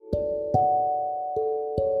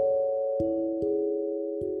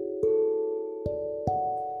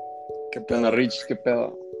¿Qué onda, Rich? ¿Qué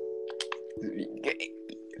pedo?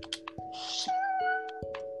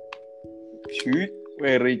 Sí,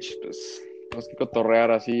 Güey, Rich, pues, tenemos que cotorrear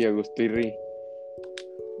así, Agustirri.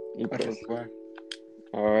 Y pues, arropa.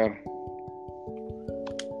 a ver,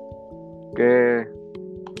 ¿qué,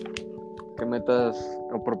 qué metas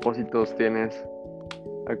o propósitos tienes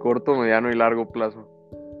a corto, mediano y largo plazo?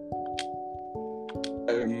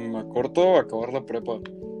 A corto, acabar la prepa.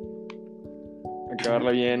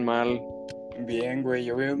 Acabarla bien, mal, Bien, güey,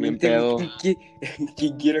 bien obviamente, pedo.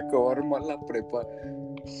 ¿quién quiere acabar mal la prepa?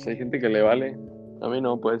 Pues, hay gente que le vale. A mí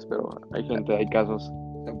no, pues, pero hay gente, hay casos.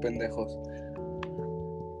 Son pendejos.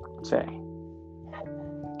 Sí.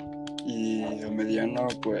 Y a mediano,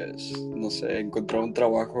 pues, no sé, encontrar un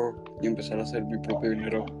trabajo y empezar a hacer mi propio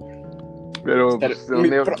dinero. Pero, Ser pues, mi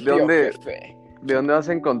propio jefe. ¿de dónde vas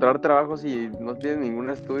a encontrar trabajo si no tienes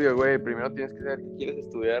ningún estudio, güey? Primero tienes que saber qué quieres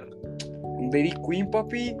estudiar. Un Dairy Queen,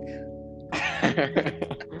 papi.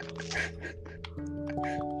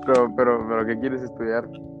 Pero, ¿qué quieres estudiar?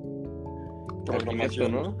 Arquitecto,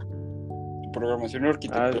 Programación. ¿no? Programación o Ah,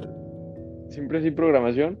 arquitectura. siempre sí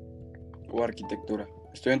programación. O arquitectura.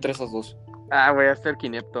 Estoy entre esas dos. Ah, voy a ser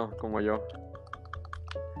arquitecto, como yo.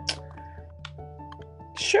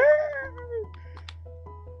 Sure.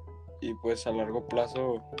 Y pues a largo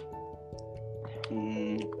plazo,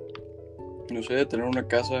 no sé, tener una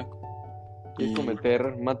casa. ¿Quieres Y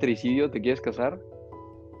cometer matricidio? ¿Te quieres casar?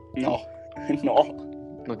 no, no,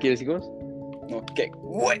 ¿No quieres hijos? no, qué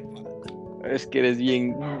güey. Es que eres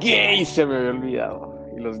bien gay, se me había olvidado.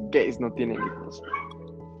 Y los gays no tienen hijos.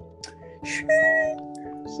 Sí.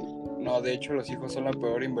 No, de hecho los hijos son la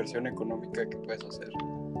peor inversión económica que puedes hacer.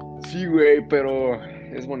 Sí, güey, pero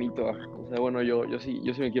es bonito. O sea, bueno, yo sí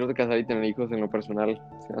me quiero casar y tener hijos en lo personal.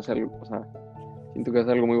 Se me hace algo, o sea, siento que es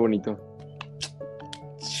algo muy bonito.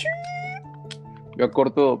 Yo a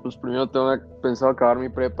corto, pues primero tengo pensado acabar mi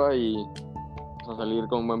prepa y o sea, salir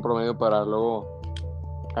con un buen promedio para luego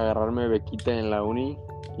agarrarme bequita en la uni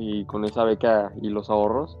y con esa beca y los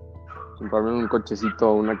ahorros, comprarme un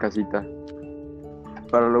cochecito o una casita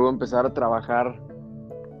para luego empezar a trabajar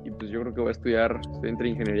y pues yo creo que voy a estoy entre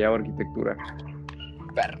ingeniería o arquitectura.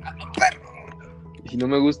 Perra. Y si no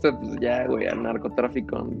me gusta, pues ya, güey, al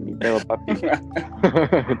narcotráfico, ni pedo, papi.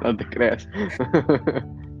 No te creas.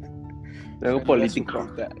 Me hago Salir a político.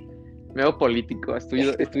 soportar. Me hago político.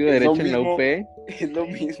 Estudio Es lo Derecho en la mismo, UP. es lo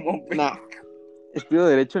mismo, güey. No, estudio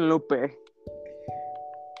Derecho en la UP.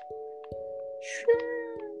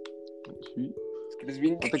 Sí. Es que eres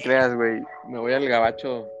bien No te creas, güey. Me voy al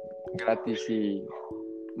gabacho gratis y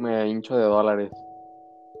me hincho de dólares.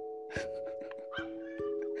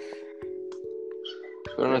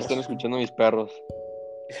 Pero no están escuchando mis perros.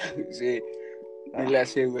 Sí, y le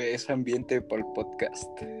hace, güey, ese ambiente para el podcast.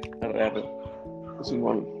 Arre, arre.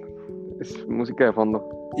 Simón. Es música de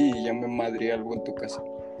fondo. Y ya me madré algo en tu casa.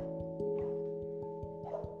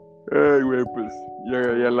 Ay, güey, pues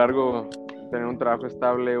ya largo tener un trabajo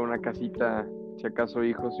estable, una casita, si acaso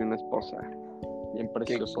hijos y una esposa. Bien Qué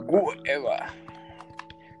precioso. hueva.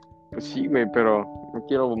 Pues sí, güey, pero no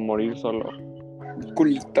quiero morir solo. Un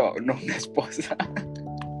culito, no una esposa.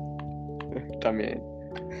 También.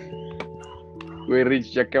 Güey,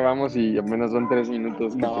 Rich, ya acabamos y apenas son 3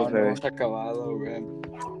 minutos. ¿Qué No, no procede? hemos acabado, güey.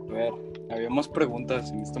 A ver, había más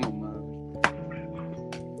preguntas en esta mamada.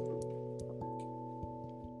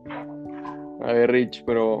 A ver, Rich,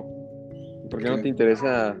 pero ¿por qué no ¿Qué? te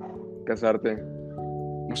interesa casarte?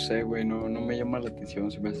 No sé, güey, no me llama la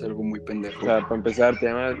atención. Se me hace algo muy pendejo. O sea, para empezar, ¿sí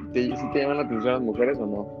te llaman la atención las mujeres o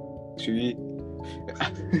no? Sí,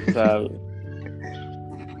 O sea,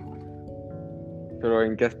 pero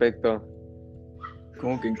 ¿en qué aspecto?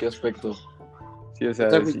 ¿cómo que en qué aspecto? Sí, o O sea,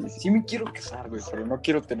 sea, güey, sí. sí me quiero casar, güey, pero no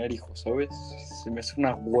quiero tener hijos, ¿sabes? Se me hace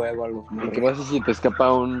una hueva los ¿Y morros. qué pasa si te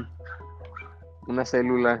escapa una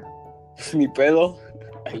célula? Ni pedo.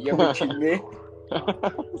 Ahí ya me chingué.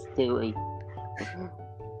 Sí, güey.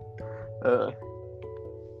 Ah,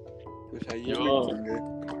 Pues ahí ya me yo, chingué.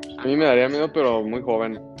 a mí me daría miedo, pero muy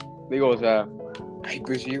joven. Digo, o sea, Ay,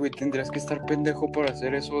 pues sí, güey, tendrías que estar pendejo para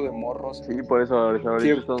hacer eso de morros. sí, por eso ahorita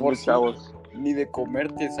Que estamos por muy sí, chavos. ni de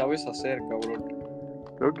comer te sabes hacer, cabrón.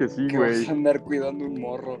 Creo que sí, Que vas güey. a andar cuidando un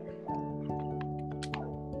morro.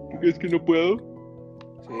 ¿Es que no puedo?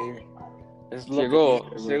 Sí, es lo Si que hago,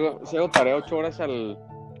 dice, si güey. hago, si hago tarea 8 horas al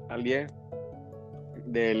día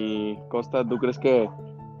del Costa, ¿tú crees que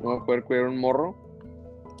no voy a poder cuidar un morro?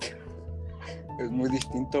 Es muy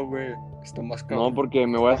distinto, güey. Está más No, cabrón. porque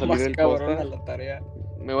me voy a Está salir más del cabrón Costa. a la tarea.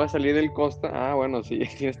 Me voy a salir del Costa. Ah, bueno, sí,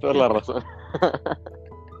 tienes toda la razón.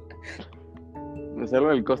 Me salgo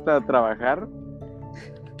del Costa a trabajar.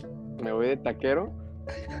 Me voy de taquero.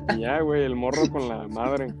 Y ya, güey, el morro con la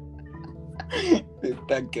madre. El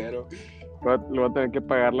taquero. Le voy a tener que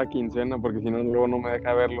pagar la quincena porque si no, luego no me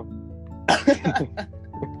deja verlo.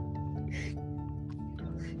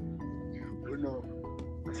 Bueno,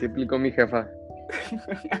 Así aplicó mi jefa.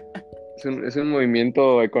 Es un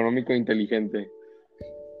movimiento económico inteligente.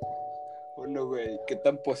 bueno, güey, ¿qué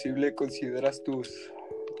tan posible consideras tus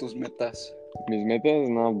metas? Mis metas,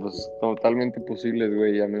 no, pues totalmente posibles,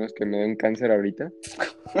 güey, a menos que me den cáncer ahorita.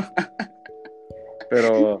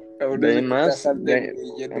 Pero Aún de ahí así en que te más, asalten,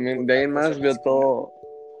 güey, yendo también por de ahí en tacos más a la esquina.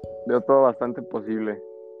 veo todo bastante posible.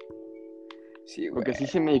 Sí, Lo güey. que sí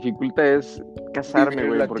se me dificulta es casarme,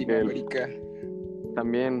 Vivir en güey, porque Latinoamérica,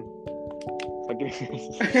 también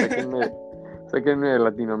sáquenme, sáquenme de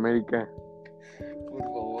Latinoamérica. por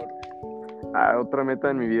favor. Otra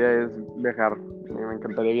meta en mi vida es viajar. Me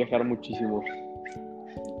encantaría viajar muchísimo,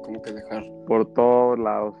 ¿Cómo que dejar? por todos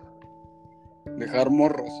lados. Dejar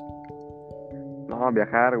morros. No,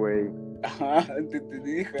 viajar, güey. Ajá, te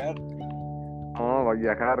entendí dejar. No,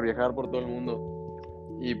 viajar por todo el mundo.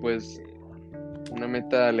 Y pues una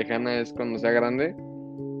meta lejana es cuando sea grande,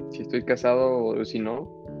 si estoy casado o si no,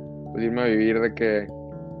 pues irme a vivir a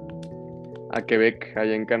Quebec,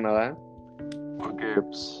 allá en Canadá, porque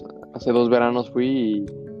pues, hace 2 veranos fui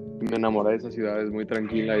y me enamoré de esa ciudad, es muy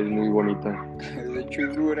tranquila y es muy bonita. De hecho,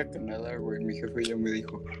 yo iba a ir a Canadá, güey. Mi jefe ya me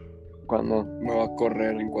dijo, Cuando, me va a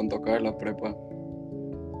correr en cuanto acabe la prepa.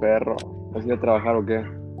 perro, ¿vas a ir a trabajar o qué?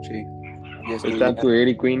 Sí, y Ahí estudiar. está tu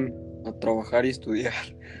Dairy Queen. A trabajar y estudiar.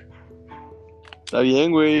 Está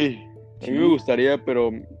bien, güey. A mí me Sí. gustaría, pero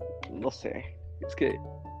no sé. Es que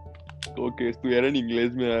como que estudiar en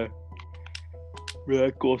inglés me da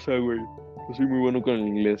cosa, güey. No soy muy bueno con el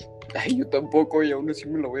inglés. Ay, yo tampoco, y aún así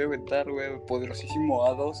me lo voy a aventar, güey. Poderosísimo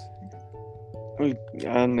A2. Uy,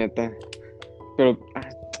 neta. Pero,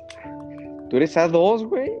 tú eres A2,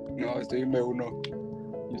 güey. No, estoy en B1.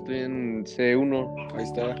 Yo estoy en C1, Ahí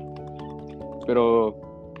está. pero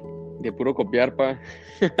de puro copiar, pa.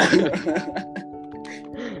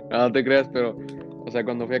 No te creas, pero, o sea,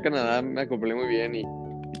 cuando fui a Canadá me acoplé muy bien y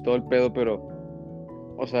todo el pedo, pero,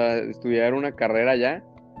 o sea, estudiar una carrera allá,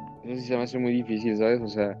 eso sí se me hace muy difícil, ¿sabes? O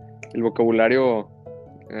sea, el vocabulario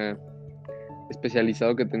eh,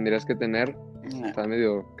 especializado que tendrías que tener Nah, está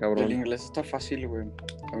medio el cabrón. inglés está fácil, güey.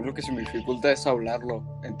 A mí lo que se me dificulta es hablarlo.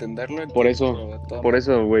 Entenderlo, Por entiendo, pero de toda madre.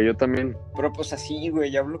 eso, güey, yo también. Pero pues así,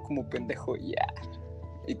 güey, hablo como pendejo y ya.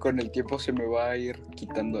 Y con el tiempo se me va a ir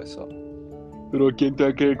quitando eso. Pero ¿quién te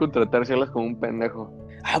va a querer contratar si hablas como un pendejo?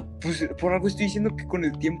 Ah, pues por algo estoy diciendo que con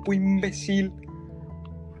el tiempo, imbécil.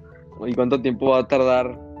 ¿Y cuánto tiempo va a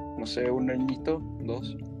tardar? No sé, un añito,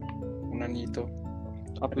 2. Un añito.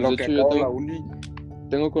 Pues Lo de que hecho yo acabo la uni.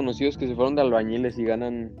 tengo conocidos que se fueron de albañiles y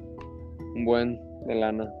ganan un buen de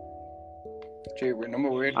lana. Sí, güey, no me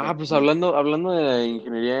voy a ir. Pues hablando de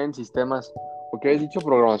ingeniería en sistemas, porque habéis dicho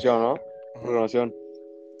programación, ¿no? Ajá. Programación.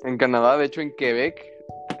 En Canadá, de hecho en Quebec,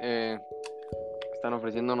 están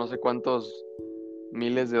ofreciendo no sé cuántos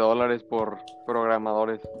miles de dólares por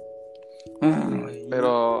programadores. Ay,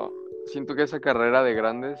 Pero siento que esa carrera de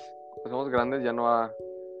grandes, cuando somos grandes, ya no va a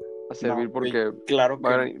no, servir güey, porque claro va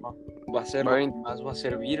a que haber... no. Va a ser va a lo que haber- más va a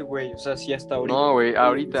servir, güey. O sea, si hasta ahorita. No, güey,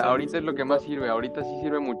 Güey, empezamos ahorita es lo que ahorita, más sirve, ahorita sí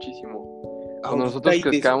sirve muchísimo. Cuando ahorita nosotros y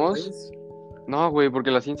crezcamos, después. no, güey,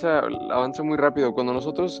 porque la ciencia avanza muy rápido. Cuando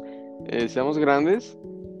nosotros seamos grandes,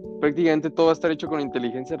 prácticamente todo va a estar hecho con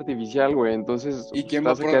inteligencia artificial, güey. Entonces, ¿Y pues, quién te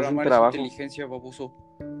va a vas a quedar sin programar esa trabajo. inteligencia, baboso?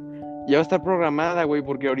 Ya va a estar programada, güey,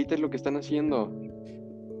 porque ahorita es lo que están haciendo.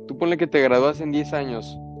 Tú ponle que te gradúas en 10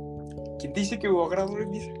 años. ¿Quién dice que me voy a graduar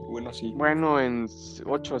en 10? Bueno, sí. Bueno, en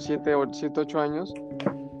 8 años,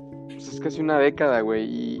 pues es casi una década, güey.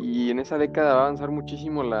 Y en esa década va a avanzar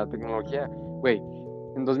muchísimo la tecnología. Güey,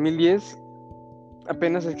 en 2010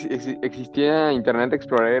 apenas existía Internet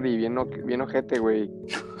Explorer y bien ojete, güey.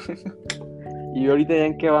 Y ahorita ya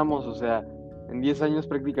en qué vamos, o sea, en 10 años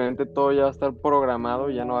prácticamente todo ya va a estar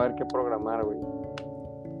programado y ya no va a haber qué programar, güey.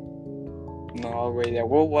 No, güey, de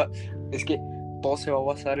huevo. Es que todo se va a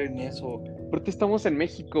basar en eso. Aparte estamos en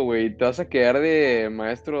México, güey. Te vas a quedar de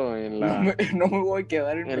maestro No me voy a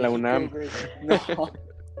quedar en en la México, UNAM. güey. No,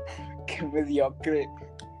 qué mediocre.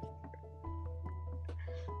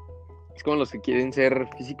 Es como los que quieren ser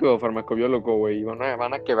físico o farmacobiólogo, güey. Y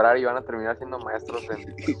van a quebrar y van a terminar siendo maestros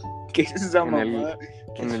 ¿Qué es esa en el, mamada?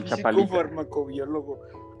 ¿Qué en es el físico Chapalita. farmacobiólogo?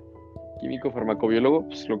 Químico farmacobiólogo,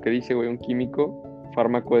 pues lo que dice, güey, un químico.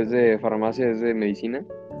 Fármaco es de farmacia, es de medicina.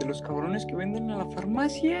 ¿De los cabrones que venden a la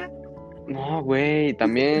farmacia? No, güey,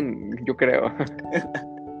 también, yo creo.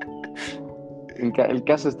 El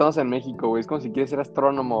caso, estamos en México, güey. Es como si quieres ser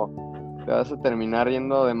astrónomo. te vas a terminar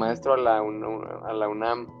yendo de maestro a la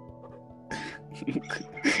UNAM.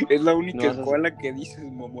 Es la No única vas a- escuela que dices,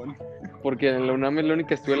 mamón. Porque en la UNAM es la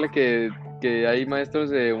única escuela que hay maestros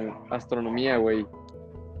de astronomía, güey.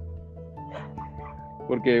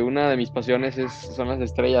 Porque una de mis pasiones son las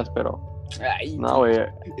estrellas, pero Ay, no, güey,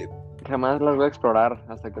 jamás las voy a explorar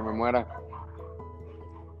hasta que me muera.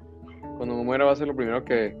 Cuando me muera va a ser lo primero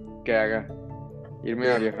que haga. Irme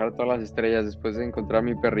a viajar a todas las estrellas después de encontrar a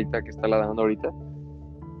mi perrita que está ladrando ahorita.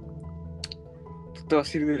 tú te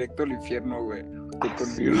vas a ir directo al infierno, güey. Tú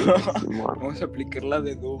Sí, conmigo. Simón. Vamos a aplicar la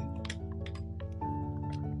de Doom.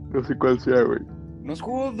 No sé cuál sea, güey. ¿No has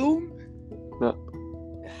jugado Doom? No.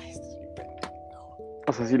 Ay, estás bien pendejo.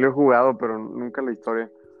 O sea, sí lo he jugado, pero nunca la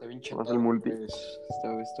historia. Está bien Más chetado. el multi. Pues,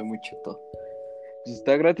 está muy cheto. Pues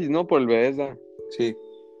está gratis, ¿no? Por el Bethesda. Sí.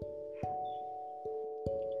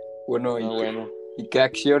 Bueno, Ah, bueno. ¿y qué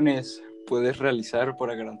acciones puedes realizar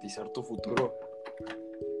para garantizar tu futuro?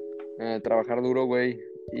 Trabajar duro, güey.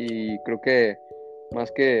 Y creo que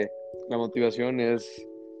más que la motivación es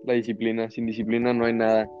la disciplina. Sin disciplina no hay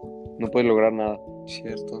nada. No puedes lograr nada.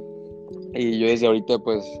 Cierto. Y yo desde ahorita,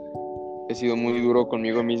 pues, he sido muy duro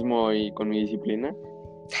conmigo mismo y con mi disciplina.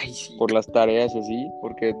 Ay, sí. Por las tareas y así.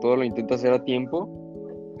 Porque todo lo intento hacer a tiempo.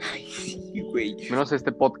 Ay, sí, güey. Menos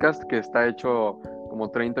este podcast que está hecho como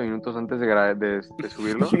 30 minutos antes de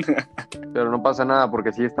subirlo. Pero no pasa nada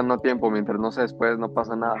porque sigue estando a tiempo. Mientras no sea después, no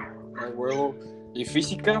pasa nada. A huevo. ¿Y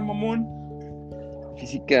física, mamón?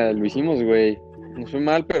 Física lo hicimos, güey. Nos fue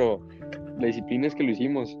mal, pero la disciplina es que lo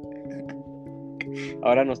hicimos.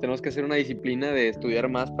 Ahora nos tenemos que hacer una disciplina de estudiar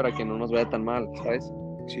más para que no nos vaya tan mal, ¿sabes?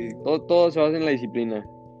 Sí. Todo se basa en la disciplina.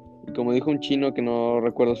 Y como dijo un chino que no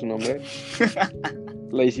recuerdo su nombre,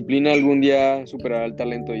 la disciplina algún día superará el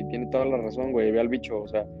talento. Y tiene toda la razón, güey. Ve al bicho. O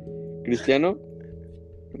sea, Cristiano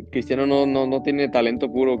no tiene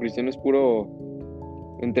talento puro. Cristiano es puro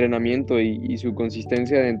entrenamiento y su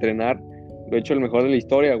consistencia de entrenar lo ha hecho el mejor de la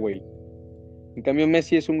historia, güey. En cambio,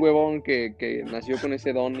 Messi es un huevón que nació con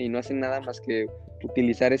ese don y no hace nada más que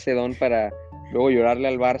utilizar ese don para luego llorarle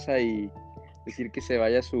al Barça y decir que se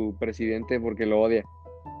vaya su presidente porque lo odia.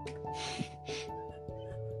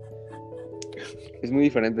 Es muy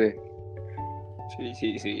diferente,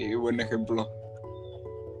 Sí, buen ejemplo.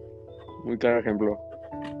 muy claro ejemplo.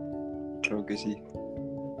 Creo que sí.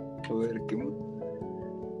 A ver, ¿qué más?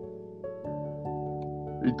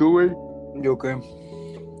 ¿Y tú, güey? ¿Yo qué?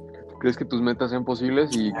 ¿Crees que tus metas sean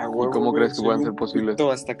posibles y Huevo, cómo güey, crees que soy puedan un ser posibles?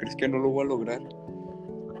 puto, hasta crees que no lo voy a lograr.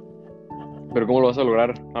 ¿Pero cómo lo vas a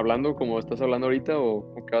lograr? ¿Hablando como estás hablando ahorita o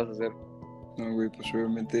qué vas a hacer? No, güey, pues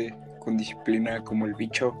obviamente con disciplina como el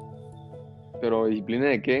bicho. ¿Pero disciplina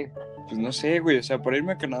de qué? Pues no sé, güey, o sea, para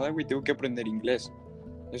irme a Canadá, güey, tengo que aprender inglés.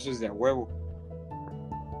 Eso es de a huevo.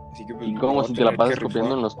 Así que pues ¿Y me cómo voy a si te la tener pasas que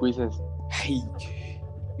copiando rifar. en los quizzes? Ay,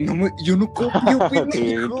 yo no copio, Te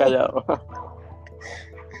vi pendejo. callado.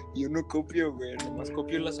 Yo no copio, güey, nomás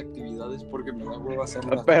copio las actividades porque me da huevo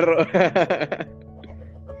hacerlas. Perro.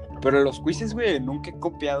 Pero los quizzes, güey, nunca he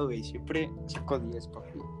copiado, güey, siempre saco 10,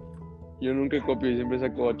 papi. Yo nunca copio y siempre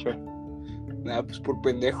saco 8. Nada, pues por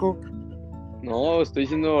pendejo. No, estoy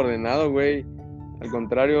siendo ordenado, güey. Al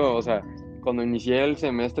contrario, o sea, cuando inicié el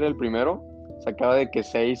semestre, el primero, sacaba de que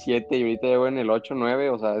 6, 7 y ahorita llevo en el 8, 9.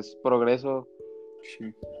 O sea, es progreso,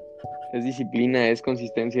 Sí. es disciplina, es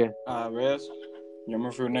consistencia. A ver, yo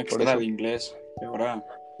me fui un Por extra eso. de inglés y ahora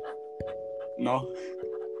no.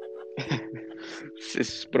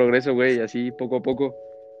 Es progreso, güey, así poco a poco.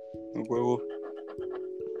 No huevo.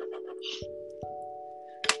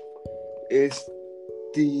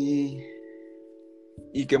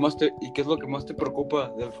 ¿Y qué es lo que más te preocupa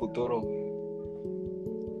del futuro?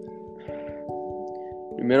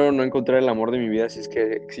 Primero, no encontrar el amor de mi vida si es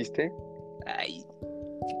que existe. Ay,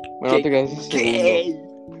 Bueno, no te quedas, ese es el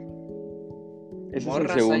segundo. Ese es el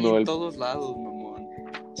morras hay segundo. en todos lados, mamón.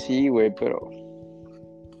 Sí, güey, pero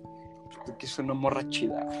Tú que es una morra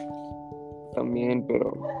chida. también,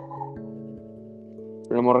 pero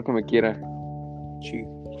una morra que me quiera Sí.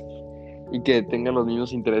 y que tenga los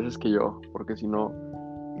mismos intereses que yo, porque si no,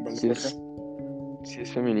 Vale, si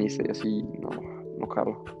es feminista y así, no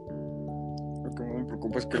jalo. Lo que más me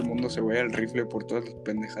preocupa es que el mundo se vaya al rifle por todas las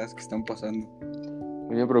pendejadas que están pasando. A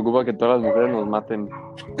mí me preocupa que todas las mujeres nos maten.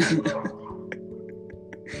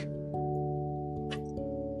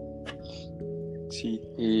 Sí.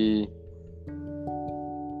 Y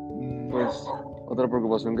pues otra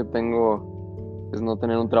preocupación que tengo es no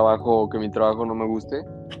tener un trabajo o que mi trabajo no me guste.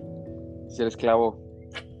 Ser esclavo.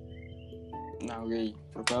 No, güey.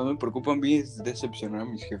 Lo que más me preocupa a mí es decepcionar a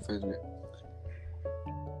mis jefes, güey.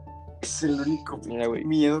 Es el único Mira, güey.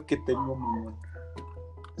 miedo que tengo, mamón.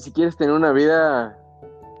 si quieres tener una vida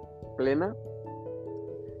plena,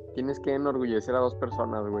 tienes que enorgullecer a dos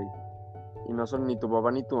personas, güey. Y no son ni tu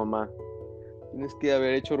papá ni tu mamá. Tienes que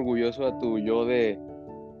haber hecho orgulloso a tu yo de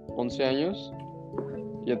 11 años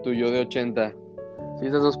y a tu yo de 80. Si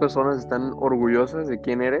esas dos personas están orgullosas de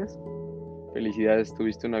quién eres, felicidades,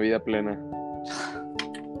 tuviste una vida plena.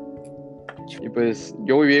 Y pues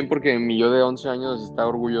yo voy bien porque mi yo de 11 años está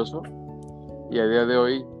orgulloso. Y a día de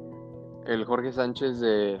hoy, el Jorge Sánchez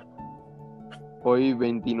de hoy,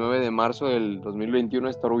 29 de marzo del 2021,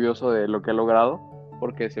 está orgulloso de lo que ha logrado.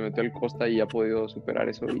 Porque se metió al Costa y ha podido superar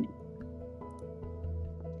eso.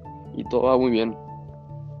 Y todo va muy bien.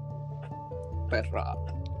 Perra.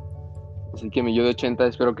 Así que mi yo de 80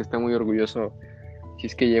 espero que esté muy orgulloso si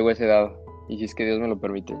es que llego a esa edad y si es que Dios me lo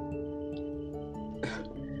permite.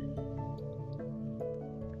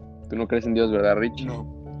 Tú no crees en Dios, ¿verdad, Rich? No.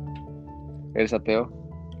 ¿Eres ateo?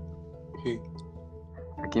 Sí.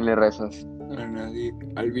 ¿A quién le rezas? A nadie.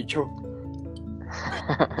 Al bicho.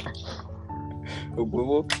 O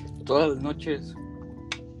huevo. Todas las noches.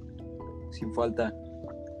 Sin falta.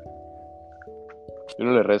 Yo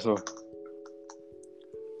no le rezo.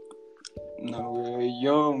 No, güey.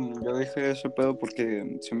 Yo dejé ese pedo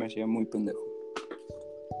porque se me hacía muy pendejo.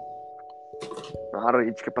 Ah,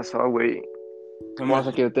 Rich, ¿qué pasó, güey? ¿Cómo vas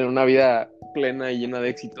a querer tener una vida plena y llena de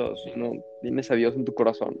éxitos si no tienes a Dios en tu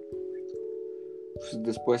corazón? Pues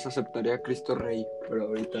después aceptaría a Cristo Rey, pero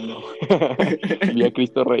ahorita no. Vi a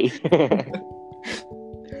Cristo Rey.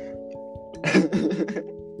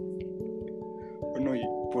 Bueno, ¿y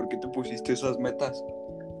por qué te pusiste esas metas?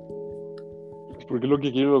 Porque es lo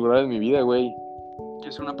que quiero lograr en mi vida, güey.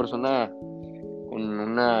 Quiero ser una persona con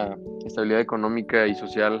una estabilidad económica y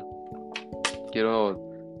social. Quiero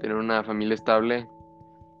tener una familia estable,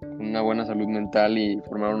 con una buena salud mental y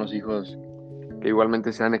formar unos hijos que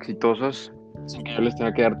igualmente sean exitosos, sin que yo les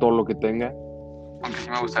tenga que dar todo lo que tenga. Aunque sí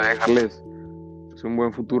me gustaría dejarles pues, un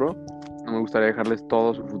buen futuro, no me gustaría dejarles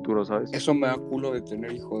todo su futuro, ¿sabes? Eso me da culo de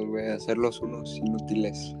tener hijos, güey, hacerlos unos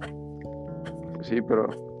inútiles. Pues sí, pero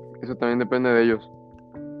eso también depende de ellos,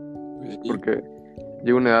 Y porque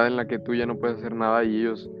llega una edad en la que tú ya no puedes hacer nada y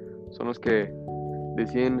ellos son los que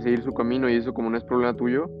deciden seguir su camino y eso como no es problema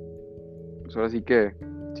tuyo, pues ahora sí que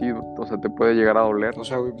sí, o sea, te puede llegar a doler. o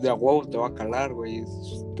sea, güey, de a huevo te va a calar, güey,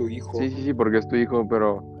 es tu hijo. Sí, porque es tu hijo,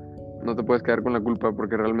 pero no te puedes quedar con la culpa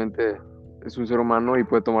porque realmente es un ser humano y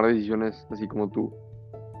puede tomar decisiones así como tú.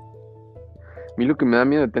 A mí lo que me da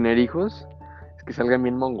miedo de tener hijos es que salgan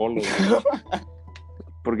bien mongolos, güey.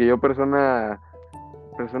 Porque yo persona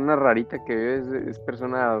rarita que es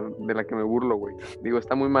persona de la que me burlo, güey. Digo,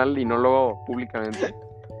 está muy mal y no lo hago públicamente.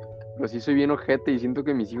 Pero sí soy bien ojete y siento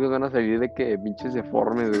que mis hijos van a salir de que pinches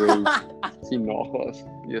deformes, güey. Sin ojos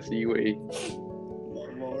y así, güey.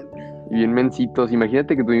 Mamón. Y bien mencitos.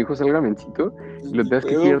 Imagínate que tu hijo salga mencito y lo tengas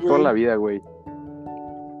que Pedo, cuidar toda güey. la vida, güey.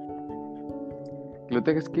 Que lo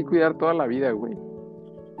tengas que cuidar toda la vida, güey.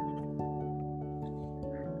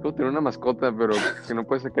 Es como tener una mascota, pero que no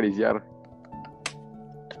puedes acariciar.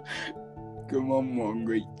 Qué mamón,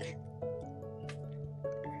 güey.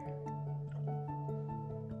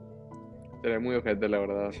 Sería muy ojete, la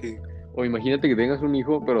verdad. Sí. O imagínate que tengas un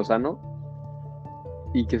hijo, pero sano,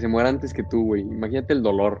 y que se muera antes que tú, güey. Imagínate el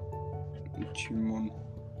dolor. Chimón.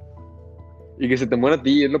 Y que se te muera a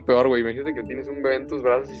ti, es lo peor, güey. Imagínate que tienes un bebé en tus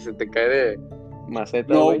brazos y se te cae de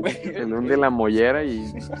maceta, No, güey. güey. Se le hunde la mollera y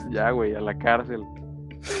ya, güey, a la cárcel.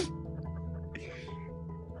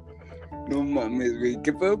 No mames, güey.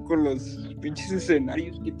 ¿Qué pedo con los pinches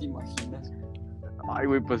escenarios que te imaginas? Ay,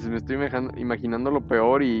 güey, pues me estoy imaginando lo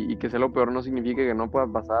peor y que sea lo peor no significa que no pueda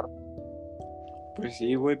pasar. Pues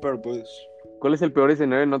sí, güey, pero pues. ¿Cuál es el peor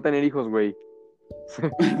escenario de no tener hijos, güey?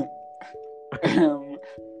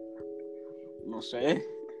 No sé.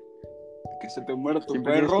 Que se te muera tu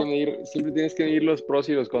Siempre perro. siempre tienes que medir los pros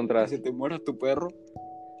y los Que contras. se te muera tu perro.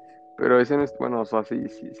 Pero ese no es, bueno, o sea, sí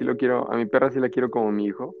lo quiero. A mi perra sí la quiero como mi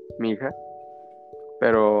hija.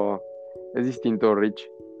 Pero es distinto, Rich.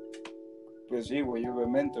 Pues sí, güey,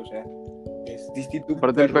 obviamente, o sea. Es distinto.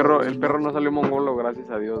 Aparte el perro no salió mongolo, gracias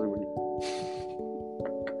a Dios, güey.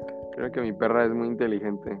 Creo que mi perra es muy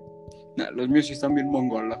inteligente. Nah, los míos sí están bien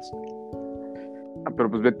mongolas. Ah, pero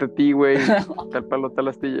pues vete a ti, güey. Tal palo, tal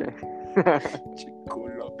astilla.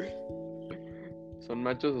 Chiculo. ¿Son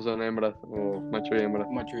machos o son hembras? O macho y hembra.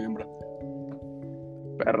 Macho y hembra.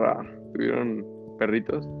 Perra. ¿Tuvieron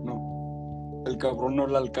perritos? No. El cabrón no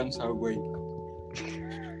la alcanza, güey.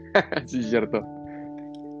 Sí, cierto.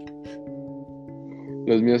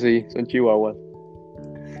 Los míos sí, son chihuahuas.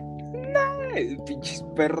 Pinches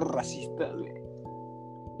perros racistas, güey.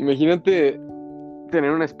 Imagínate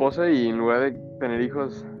tener una esposa y en lugar de tener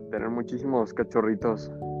hijos, tener muchísimos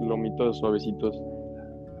cachorritos, lomitos suavecitos.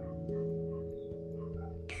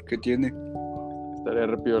 Pues, ¿qué tiene? Estaría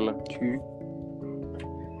repiola. Sí.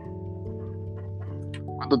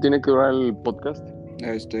 ¿Cuánto tiene que durar el podcast?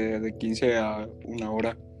 De 15 a 1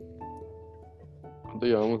 hora, ¿Cuánto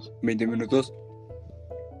llevamos? 20 minutos.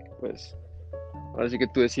 Pues, ahora sí que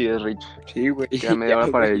tú decides, Rich. Sí, güey. Queda media hora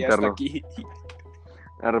para güey, ya hasta editarlo. aquí.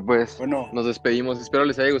 Ahora pues, Bueno, nos despedimos. Espero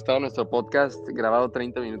les haya gustado nuestro podcast grabado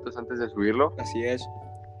 30 minutos antes de subirlo. así es.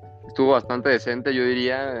 Estuvo bastante decente, yo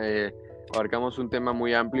diría. Abarcamos un tema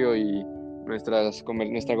muy amplio y nuestra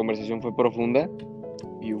conversación fue profunda.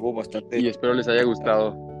 Y hubo bastante. Y espero les haya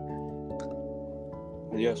gustado.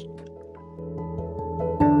 Adiós.